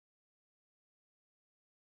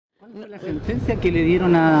¿Cuál fue la sentencia que le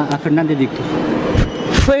dieron a Fernández Dictus?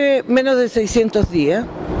 Fue menos de 600 días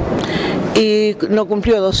y no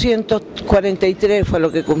cumplió, 243 fue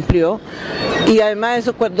lo que cumplió, y además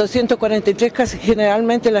esos 243 casi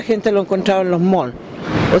generalmente la gente lo encontraba en los malls,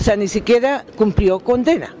 o sea, ni siquiera cumplió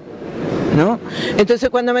condena, ¿no?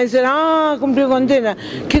 Entonces cuando me dicen, cumplió condena,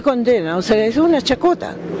 ¿qué condena? O sea, eso es una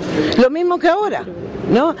chacota, lo mismo que ahora,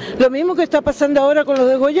 ¿no? Lo mismo que está pasando ahora con los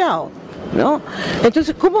degollados, ¿no?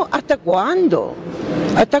 Entonces, ¿cómo? ¿Hasta cuándo?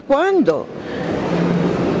 ¿Hasta cuándo?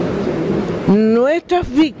 Nuestras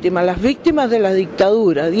víctimas, las víctimas de la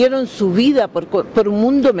dictadura, dieron su vida por un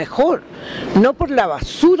mundo mejor, no por la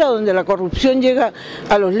basura donde la corrupción llega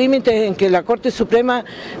a los límites en que la Corte Suprema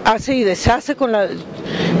hace y deshace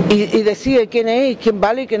y decide quién es, quién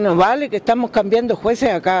vale y quién no vale, que estamos cambiando jueces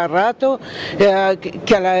a cada rato,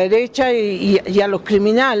 que a la derecha y a los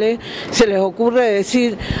criminales se les ocurre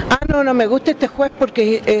decir, no me gusta este juez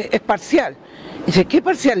porque es parcial. Dice, ¿qué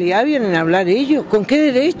parcialidad vienen a hablar ellos? ¿Con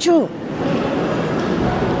qué derecho?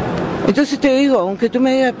 Entonces te digo, aunque tú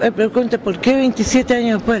me preguntes por qué 27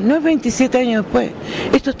 años después, no es 27 años después,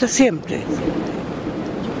 esto está siempre.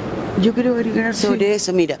 Yo quiero agregar sobre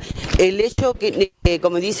eso, mira, el hecho que,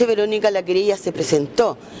 como dice Verónica, la querella se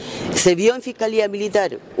presentó, se vio en Fiscalía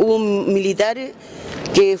Militar, hubo un militar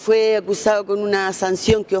que fue acusado con una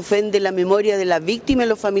sanción que ofende la memoria de las víctimas y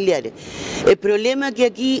los familiares. El problema es que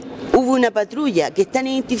aquí hubo una patrulla que están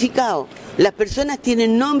identificados, las personas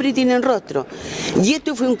tienen nombre y tienen rostro, y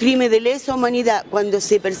esto fue un crimen de lesa humanidad. Cuando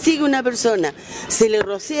se persigue a una persona, se le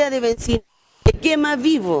rocea de benzina, se quema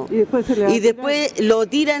vivo y después lo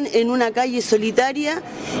tiran en una calle solitaria,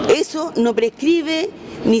 eso no prescribe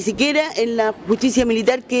ni siquiera en la justicia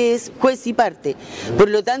militar, que es juez y parte. Por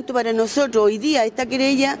lo tanto, para nosotros hoy día esta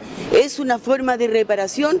querella es una forma de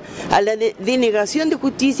reparación a la denegación de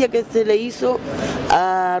justicia que se le hizo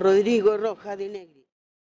a Rodrigo Rojas de Negri.